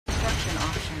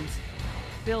options.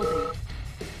 Building.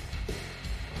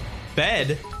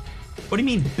 Bed? What do you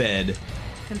mean bed?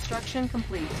 Construction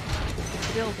complete.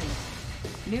 Building.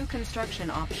 New construction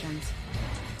options.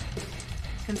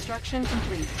 Construction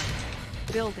complete.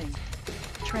 Building.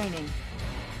 Training.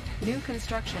 New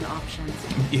construction options.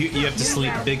 You have to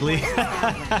sleep, Bigly.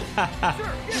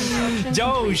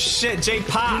 Oh shit, J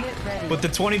Pop with the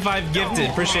 25 gifted.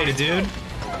 Appreciate it, dude.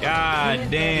 God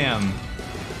damn.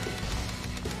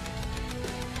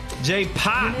 J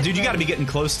Pop, dude, you got to be getting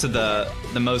close to the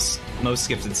most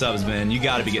gifted subs, man. You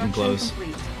got to be getting close.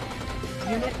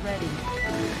 Unit ready.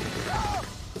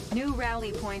 New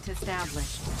rally point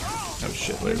established. Oh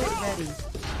shit, wait. Unit ready.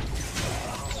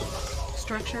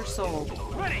 Structure sold.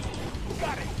 Ready.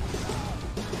 Got it.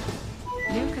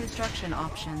 New construction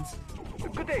options.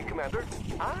 Good day, Commander.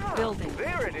 Ah, Building.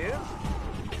 There it is.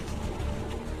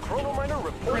 Chrono Miner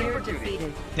reporting Player for duty.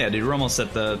 defeated. Yeah, dude, we're almost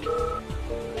at the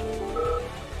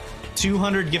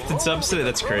 200 gifted subs today.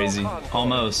 That's crazy.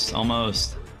 Almost.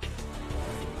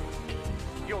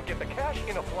 You'll get the cash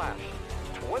in a flash.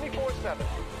 24/7.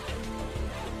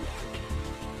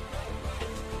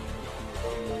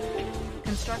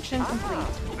 Construction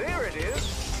complete. There it is.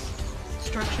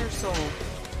 Structure sold.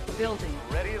 Building.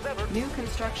 Ready as ever. New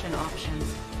construction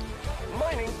options.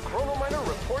 Mining. Chrono Miner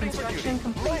reporting for Construction duty.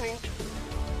 complete. Mining.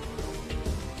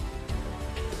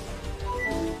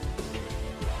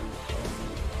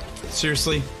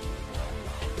 Seriously?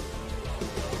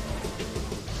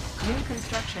 New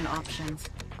construction options.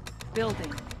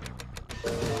 Building.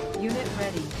 Unit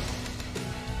ready.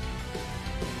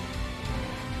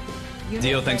 Unit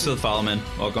Dio, thanks for ready. the follow, man.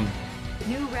 Welcome.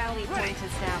 New rally point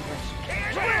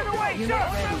established. Squared away, Unit sir.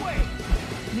 ready. Away.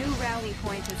 New rally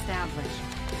point established.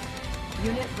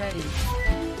 Unit ready.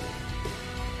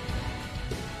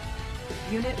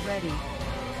 Unit ready.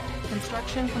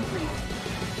 Construction complete.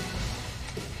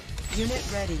 Unit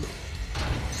ready.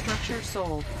 Structure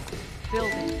sold.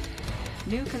 Building.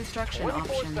 New construction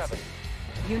options. 24/7.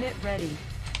 Unit ready.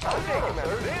 Good day,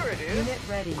 Commander. There it is. Unit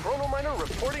ready. Chrono Miner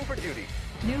reporting for duty.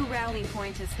 New rally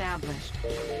point established.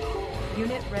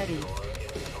 Unit ready.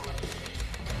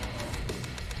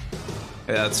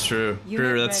 Yeah, that's true. Unit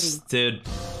Drew, that's, dude,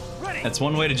 Ready. that's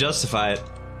one way to justify it.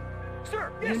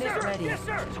 Sir. Yes, Unit sir. ready. Yes,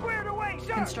 sir. Squared away,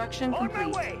 sir. Construction On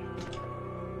complete. my way.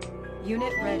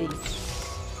 Unit ready.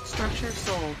 Structure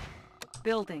sold.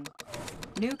 Building.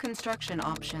 New construction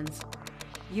options.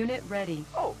 Unit ready.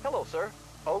 Oh, hello, sir.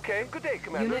 Okay. Good day,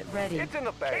 Commander. Unit ready. It's in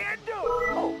the bag. Can do.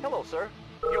 Oh, hello, sir.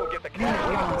 You'll get the cash.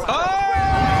 Unit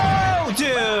Oh,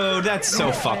 dude, that's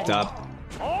so fucked up.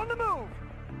 On the move.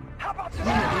 How about Unit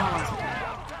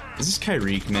that? lost. Is this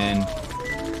Kyriek, man?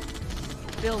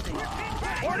 Building.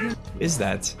 Is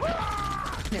that?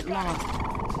 Unit lost.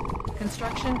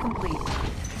 Construction complete.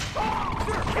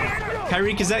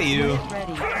 Kyriek, is that you? Unit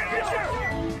ready. Yes, sir.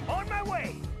 On my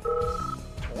way.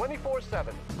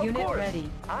 24/7. Of Unit course. ready.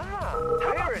 Ah,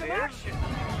 there it is.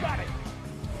 Got it.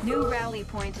 New rally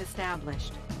point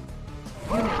established.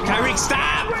 Kyriek,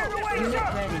 stop! Squared away, Unit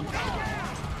sir. ready.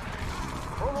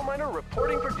 Chrono Miner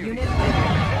reporting for duty. Unit ready.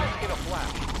 Cash in a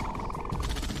flash.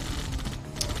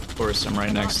 Of course, I'm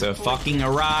right next to fucking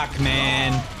Iraq,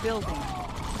 man. Building.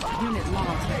 Unit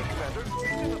lost. Hey, Commander.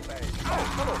 It's in the bag. Oh,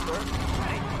 hello, sir.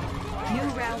 New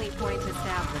rally point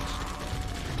established.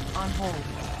 On hold.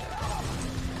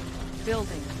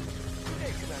 Building.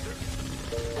 Hey, Commander.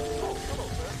 Oh, hello,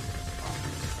 sir.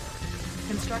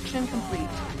 Construction complete.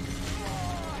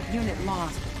 Unit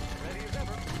lost. Ready as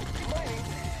ever. Mining.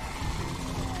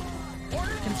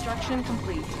 Construction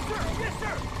complete. Sir, yes,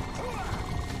 sir.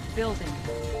 Building.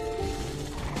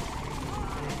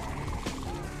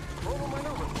 Chrono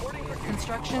Miner reporting for duty.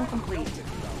 Construction complete.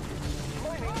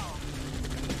 Mining.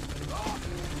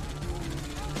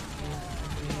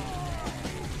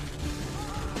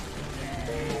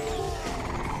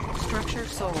 Structure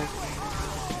sold.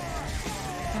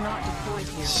 Cannot deploy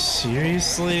here.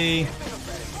 Seriously?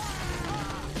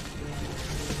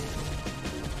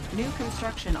 New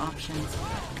construction options.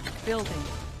 Building.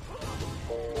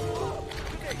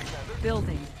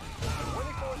 Building.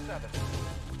 24/7.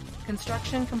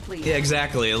 Construction complete. Yeah,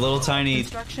 exactly. A little tiny.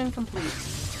 Construction complete.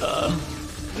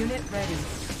 Unit ready.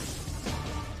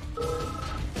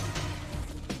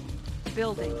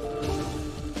 Building.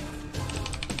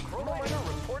 Chrono Miner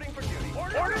reporting for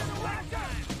duty. Orders.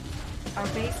 Our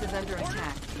base is under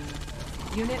attack.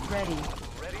 Unit ready.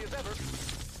 Ready as ever.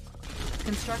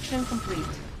 Construction complete.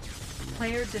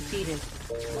 Player defeated.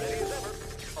 Ready as ever.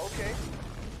 Okay.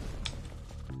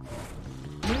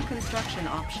 New construction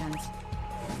options.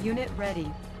 Unit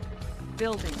ready.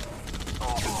 Building.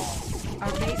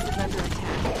 Our base is under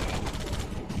attack.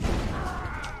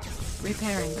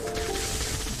 Repairing.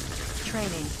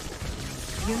 Training.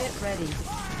 Unit ready.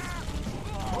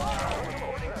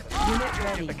 Unit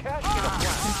ready.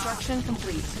 Construction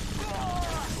complete.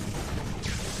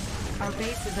 Our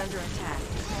base is under attack.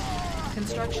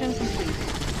 Construction complete.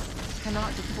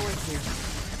 Cannot deploy here.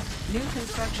 New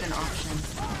construction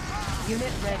options.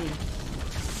 Unit ready.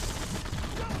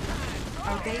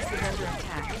 Our base is under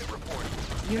attack.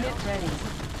 Unit ready.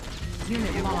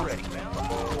 Unit lost.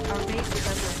 Our base is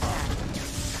under attack.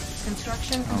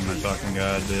 Construction Oh my complete. fucking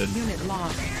god, dude. Unit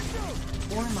lost.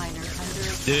 Ore miner under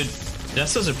attack. Dude,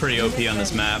 Destos are pretty OP on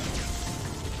this map.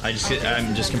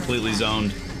 I'm just completely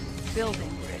zoned. Building.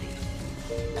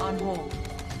 On hold.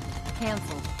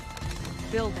 Cancel.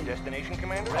 Building. Destination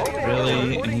commander.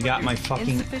 Really? And he got my fucking...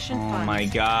 Insufficient Oh funds. my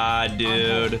god,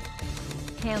 dude.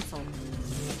 Cancel.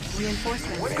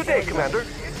 Reinforcements. Good day, commander.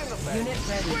 Unit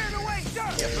ready.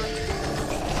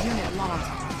 Unit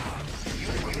lost.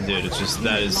 Dude, it's just,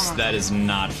 that is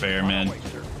not fair, man.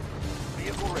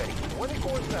 Vehicle ready.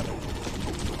 24/7.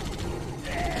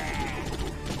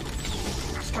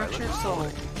 Structure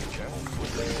sold.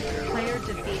 Player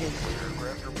defeated.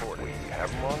 Aircraft reporting. We have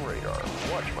them on radar.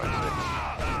 Watch my six.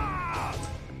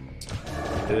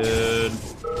 Dude.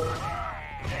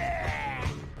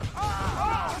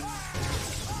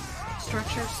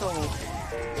 Structure sold.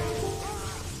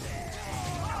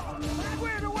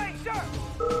 Squared away, sir.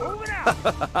 Moving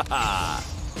out.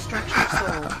 Structure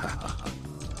sold.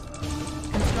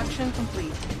 Construction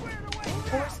complete.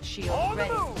 Force shield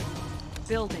ready.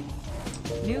 Building.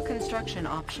 New construction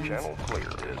options. Channel clear.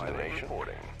 Destination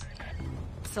reporting.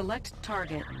 Select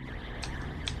target.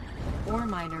 Ore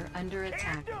miner under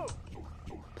attack.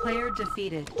 Player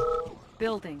defeated.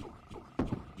 Building.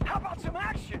 How about some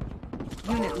action?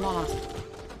 Unit lost.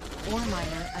 Ore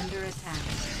miner under attack.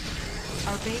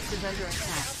 Our base is under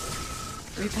attack.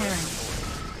 Repairing.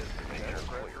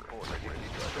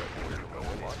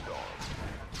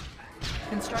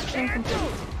 Construction complete.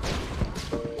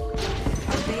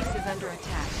 Our base is under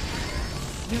attack.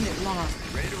 Unit lost.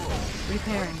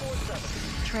 Repairing.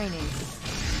 Training.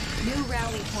 New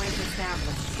rally point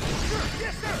established.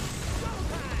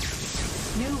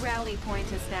 New rally point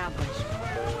established.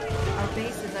 Our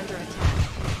base is under attack.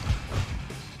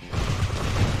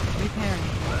 Repairing.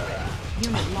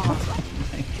 Unit lost.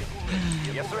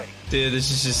 Yes, sir. Dude, this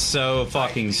is just so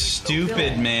fucking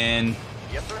stupid, man.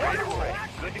 Yes, sir. Ready to roll.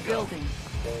 Good to go. Building.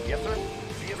 Yes, sir.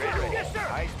 Ready to roll. Yes, sir.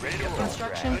 Ready to roll.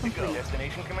 Construction Good to go. complete.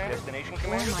 Destination command. Destination Ore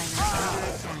command. miner under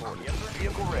attack. Yes, sir.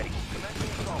 Vehicle ready.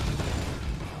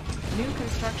 New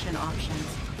construction options.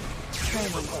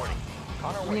 Training.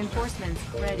 Reinforcements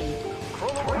ready.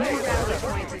 New rally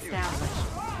point established.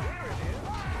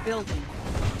 Building.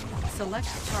 Select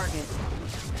target.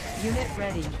 Unit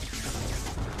ready.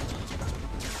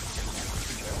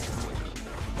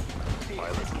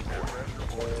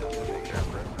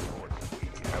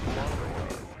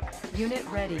 Unit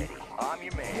ready. I'm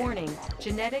your man. Warning.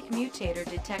 Genetic mutator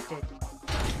detected.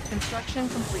 Construction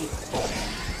complete.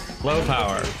 Low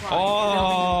power.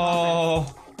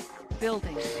 Oh!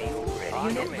 Building.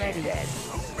 Unit ready.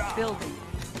 Building.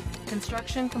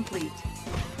 Construction complete.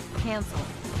 Cancel.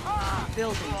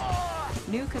 Building.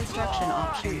 New construction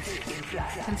options.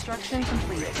 Construction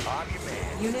complete.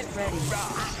 Unit ready.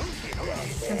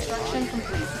 Construction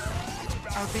complete.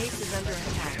 Our base is under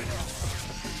attack.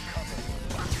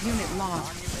 Unit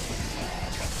lost.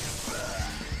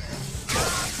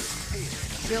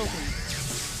 Building.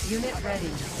 Unit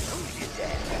ready.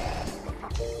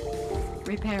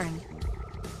 Repairing.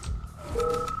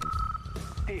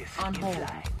 On hold.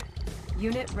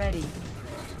 Unit ready.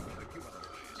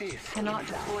 Cannot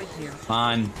deploy here.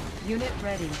 Fine. Unit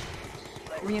ready.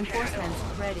 Reinforcements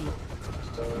ready.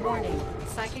 Warning.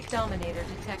 Psychic Dominator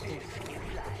detected.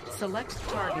 Select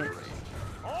target.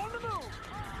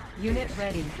 Unit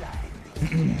ready.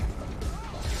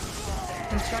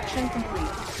 Construction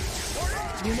complete.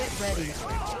 Unit ready.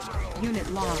 Unit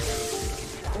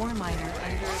lost. Ore miner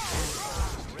under attack.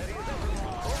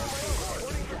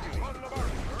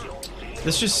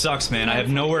 This just sucks, man. I have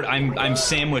nowhere. I'm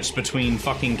sandwiched between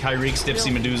fucking Kyreek, Dipsy,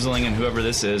 Medusaling, and whoever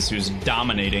this is who's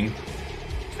dominating.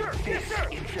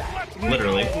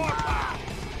 Literally.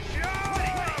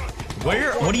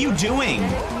 Where? What are you doing?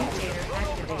 Mutator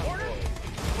activated.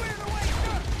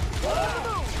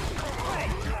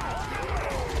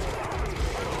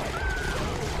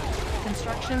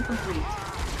 Construction complete.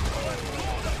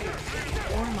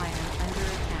 Ore miner under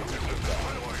attack.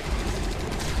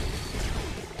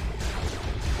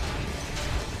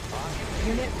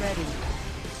 Unit ready.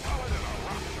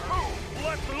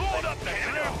 Let's load up the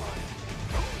hammer.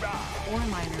 Ore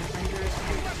miner under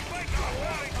attack.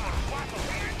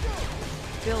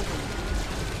 Building.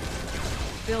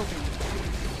 Building.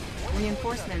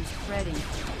 Reinforcements ready.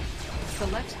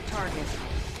 Select target.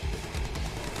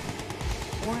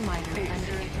 Ore miner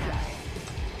under attack.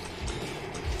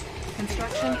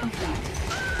 Construction complete.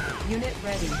 Unit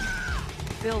ready.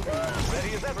 Building.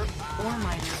 Ready as ever. Ore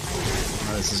miner under attack.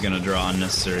 Oh, this is gonna draw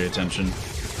unnecessary attention.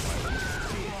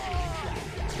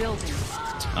 Building.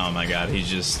 Oh my god, he's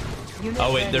just... Unit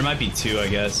Oh wait, ready. there might be two, I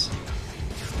guess.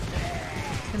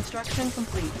 Construction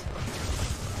complete.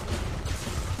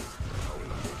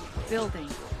 Building.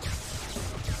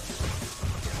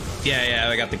 Yeah,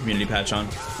 I got the community patch on.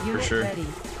 For Unit sure. ready.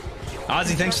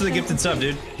 Ozzy, thanks for the gifted sub,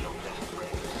 dude.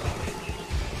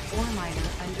 Ore miner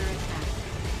under attack.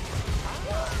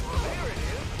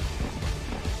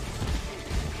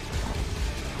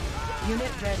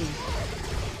 Unit ready.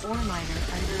 Ore miner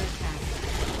under attack.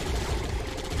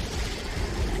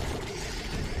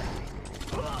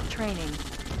 Training.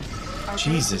 Our base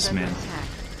Jesus, is under man. attack.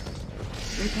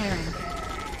 Repairing.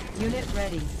 Unit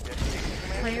ready.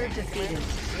 Player defeated.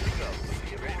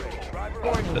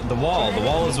 Boarding. The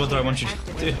wall is what I want you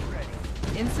to do.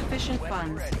 Insufficient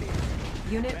funds.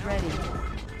 Unit ready.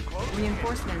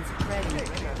 Reinforcements ready.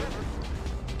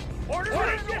 Orders,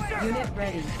 yes, sir. Unit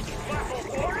ready.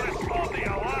 Orders from the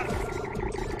Allies.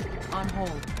 On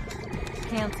hold.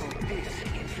 Cancel.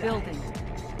 Building.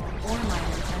 Ore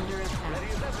miner under attack.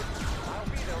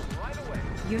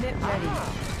 Unit ready.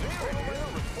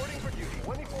 Reporting for duty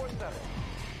 24/7.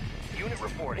 Unit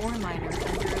reporting. Ore miner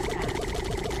under attack.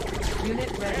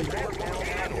 Unit ready.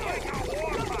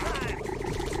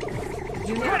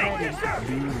 Unit ready.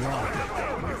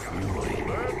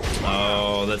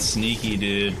 Oh, that's sneaky,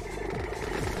 dude.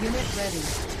 Unit ready.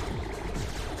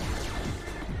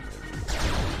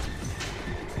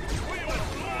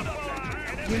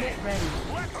 Unit ready.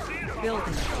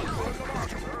 Building.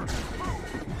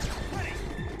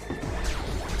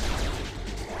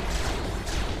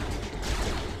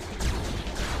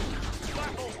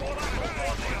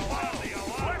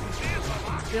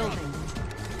 Building.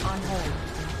 On hold.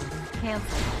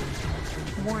 Cancel.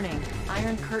 Warning.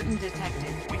 Iron curtain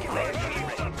detected.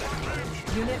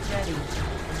 Unit ready.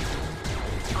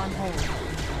 On hold.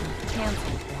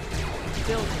 Cancel.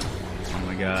 Building. Oh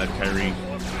my god, Kyrie.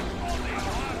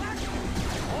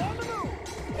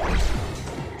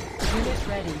 Unit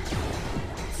ready.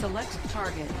 Select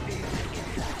target.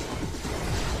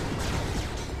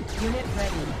 Unit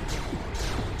ready.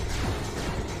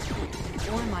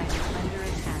 Ore miner under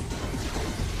attack.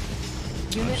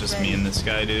 Unit It's just ready. me and this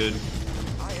guy, dude.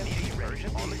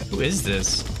 Who is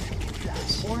this?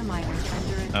 Ore miner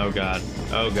under attack. Oh god.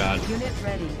 Oh god. Unit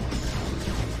ready.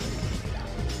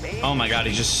 Oh my god,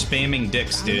 he's just spamming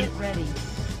dicks, dude. Unit ready.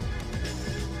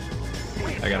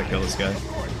 I gotta kill this guy.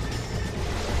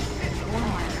 Ore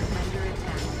miner under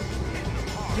attack.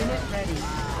 Unit ready.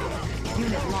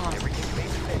 Unit lost.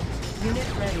 Unit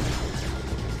ready.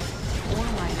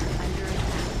 Ore miner under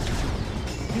attack.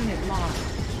 Unit lost.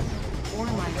 Ore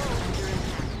miner under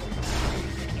attack.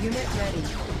 Unit ready.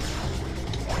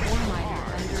 Ore miner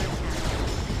under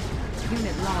attack.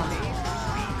 Unit lost.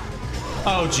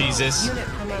 Oh Jesus. Unit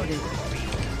promoted.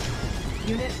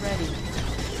 Unit ready.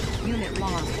 Unit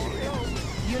lost.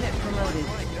 Unit promoted.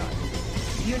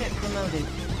 Unit promoted.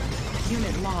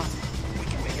 Unit lost.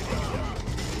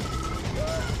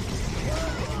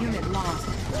 Unit lost.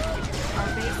 Our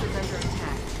base is under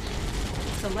attack.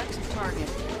 Select target.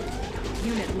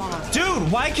 Unit lost.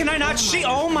 Dude, why can I not see?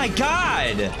 Oh my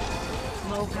god.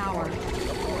 Low power.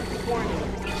 Warning.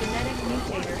 Genetic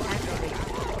mutator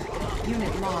activated.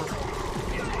 Unit lost.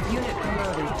 Unit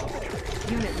promoted.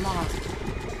 Unit lost.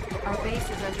 Our base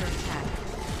is under attack.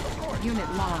 Unit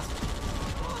lost.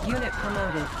 Unit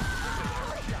promoted.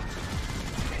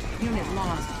 Unit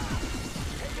lost.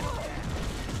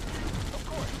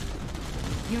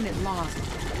 Unit lost.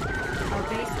 Our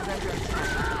base is under attack.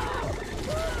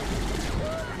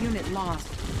 Unit lost.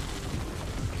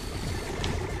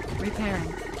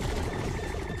 Repairing.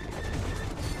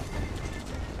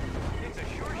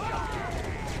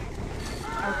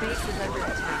 Our base is under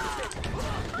attack.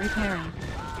 Repairing.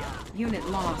 Unit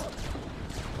lost.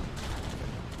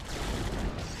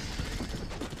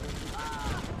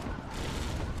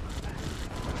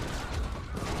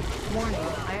 Warning,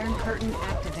 Iron Curtain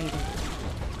activated.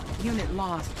 Unit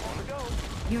lost.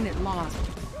 Unit lost.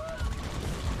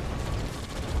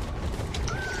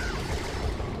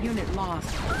 Unit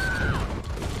lost.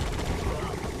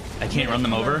 I can't run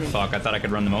them over? Fuck, I thought I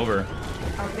could run them over.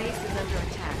 Our base is under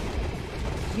attack.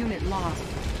 Unit lost.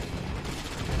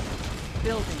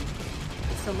 Building.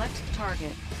 Select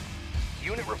target.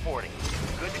 Unit reporting.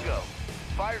 Good to go.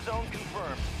 Fire zone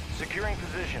confirmed. Securing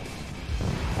position.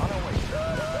 On our way.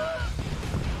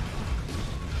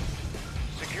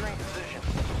 Securing position.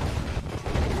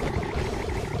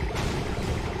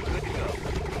 Good to go.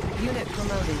 Unit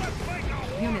promoted.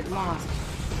 Unit lost.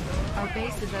 Our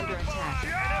base is under attack.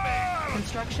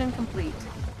 Construction complete.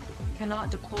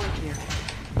 Cannot deploy here.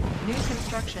 New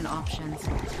construction options.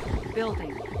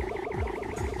 Building.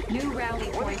 New rally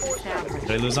point established.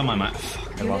 Did I lose on my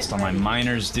I lost all my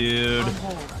miners, dude. On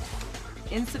hold.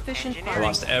 Insufficient I funds.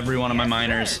 lost every one of my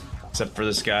miners except for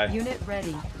this guy. Unit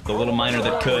ready. The little miner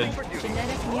that could.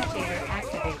 Genetic mutator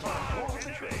activated.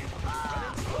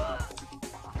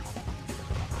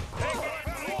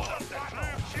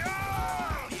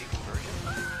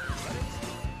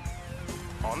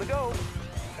 On the go.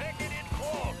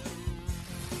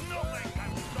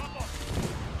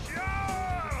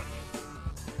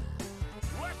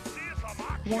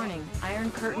 Warning, Iron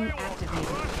Curtain activated.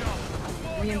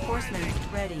 Reinforcements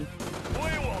ready. We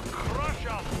will crush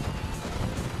them.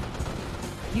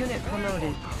 Unit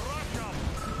promoted.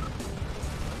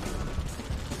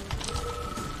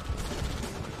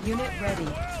 Unit ready.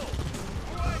 Nothing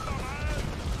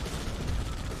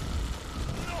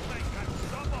can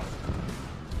stop us.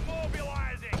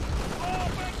 Mobilizing.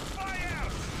 Open fire.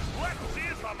 Let's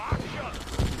see some action.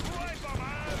 Drive them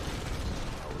out.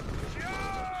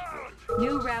 Charge.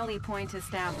 New rally point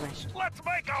established. Let's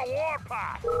make a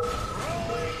warpath.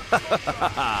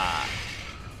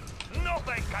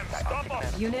 Nothing can stop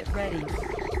us. Unit ready. We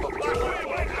will crush the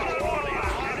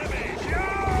enemy.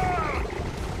 Charge.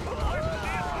 Let's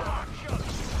see some action.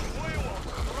 We will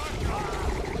crush them.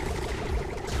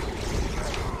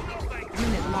 Nothing.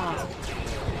 Unit lost.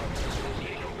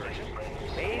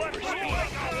 Let's make a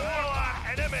war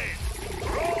enemy.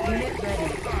 Unit ready.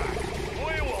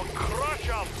 We will crush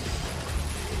them.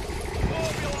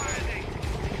 Mobilizing.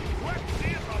 Let's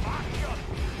see some action.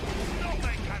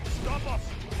 Nothing can stop us.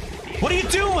 What are you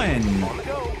doing? On the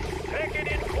go. Take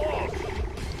it in close.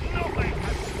 Nothing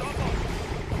can stop us.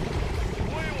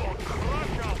 We will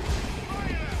crush them.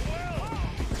 Fire at will.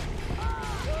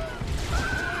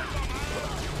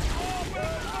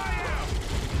 Open fire.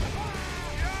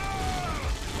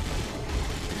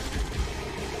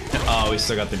 Oh, we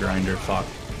still got the grinder. Fuck.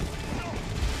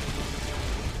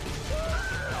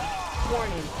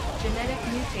 Warning, genetic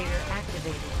mutator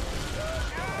activated.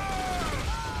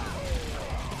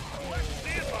 Let's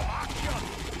see some action.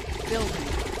 Building.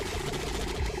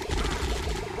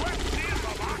 Let's see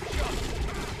some action.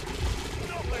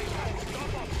 Nothing can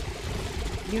stop us.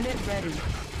 Unit ready.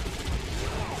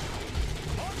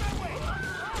 On their way.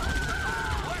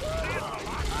 Let's see some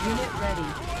action. Unit ready.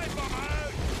 Drive them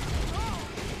out.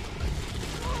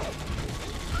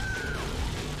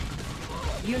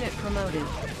 Unit promoted.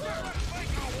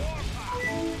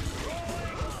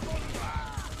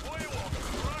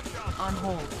 On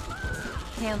hold.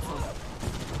 Cancel.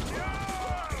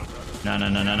 No, no,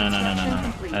 no, no, no, no, no, no,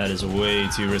 no. That is way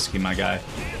too risky, my guy.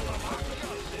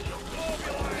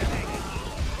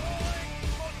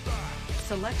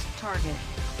 Select target.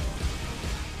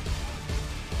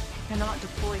 Cannot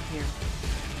deploy here.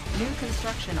 New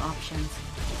construction options.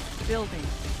 Building.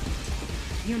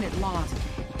 Unit lost.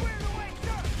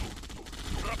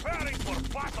 Preparing for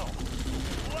battle.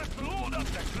 Let's load up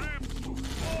the troops.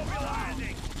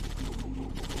 Mobilizing.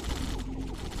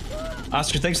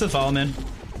 Oscar, thanks for the follow, man.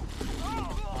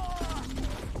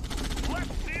 Let's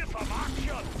see some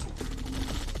action.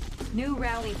 New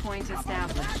rally point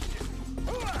established.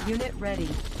 Unit ready.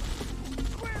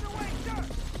 Clear the way, sir.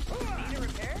 Need a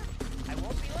repair? I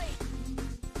won't be late.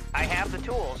 I have the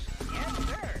tools. Yes,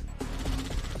 sir.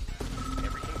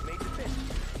 Everything's made to fit.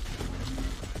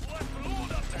 Let's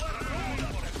load up the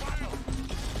troops for battle.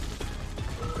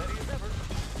 Ready as ever.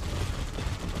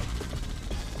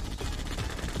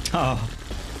 Oh.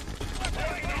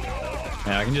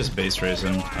 Yeah, I can just base race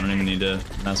him. I don't even need to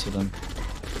mess with him.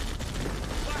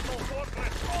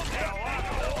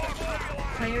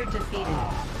 Player defeated.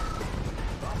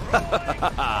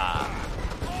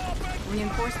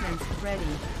 Reinforcements ready.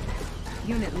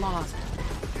 Unit lost.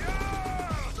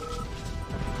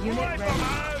 Unit ready.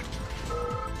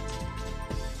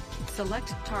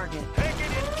 Select target.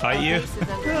 Fight you? Base is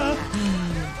under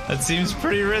attack. That seems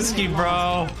pretty risky,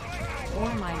 bro.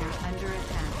 Ore miner under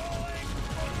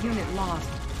attack. Unit lost.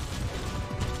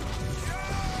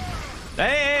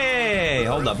 Hey!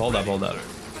 Hold up, hold up, hold up. Yes,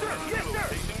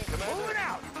 sir. Moving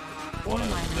out. Ore miner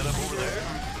under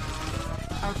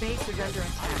attack. Our base is under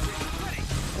attack.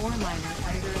 Ore miner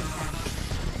under attack.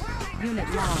 Unit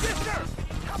lost.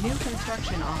 New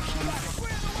construction options.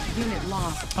 Unit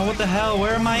lost. Oh, what the hell?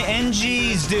 Where are my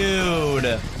NGs,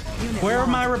 dude? Unit Where are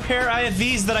my lost. repair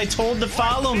IFVs that I told to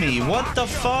follow me? What the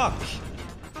fuck?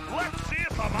 Let's see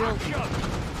some Building. action.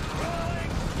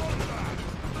 Rolling thunder.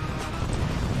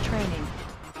 Training.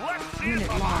 Let's see Unit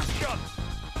some lost. action.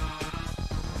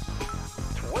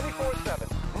 24/7.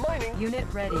 Mining. Unit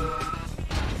ready.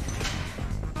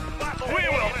 We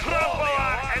will trample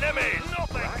our enemies.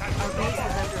 Nothing Our can base is stop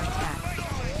us. under attack.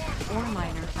 Ore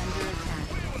miner under attack.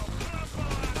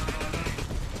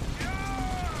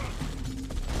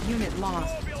 Unit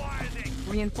lost. Mobilizing.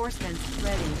 Reinforcements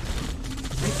ready.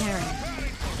 Repairing.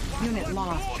 Unit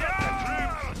lost. Check the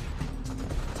troops.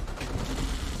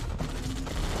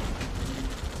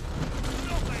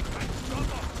 Nothing can stop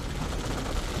us.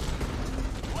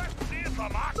 Let's see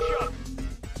some action.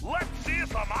 Let's see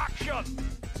some action.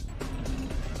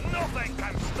 Nothing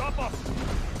can stop us.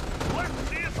 Let's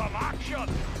see some action.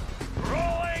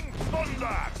 Rolling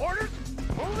thunder. Orders,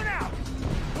 moving out.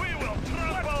 We will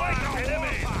trample our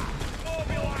enemies.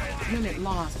 Mobilizing. Unit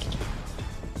lost.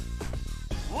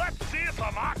 Let's see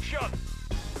some action.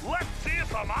 Let's see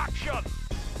some action.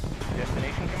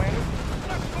 Destination, Commander?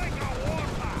 Let's make a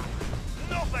warpath.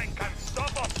 Nothing can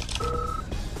stop us.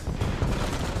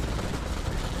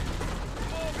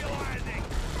 Mobilizing.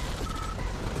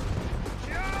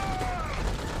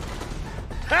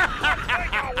 Let's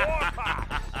make a warpath.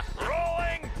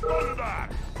 Rolling thunder.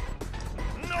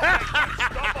 Nothing can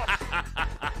stop us.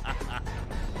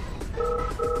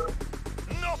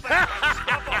 Nothing can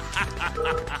stop us.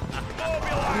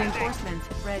 Mobilizing. Reinforcements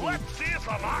ready. Let's see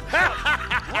some action.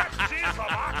 Let's see some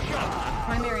action.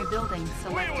 Primary building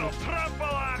We will selected. trample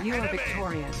our You are enemy.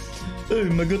 victorious. Oh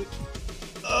my god.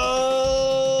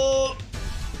 Oh.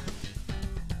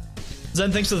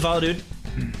 Zen, thanks for the follow, dude.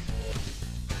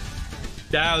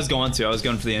 Yeah, I was going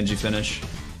for the NG finish.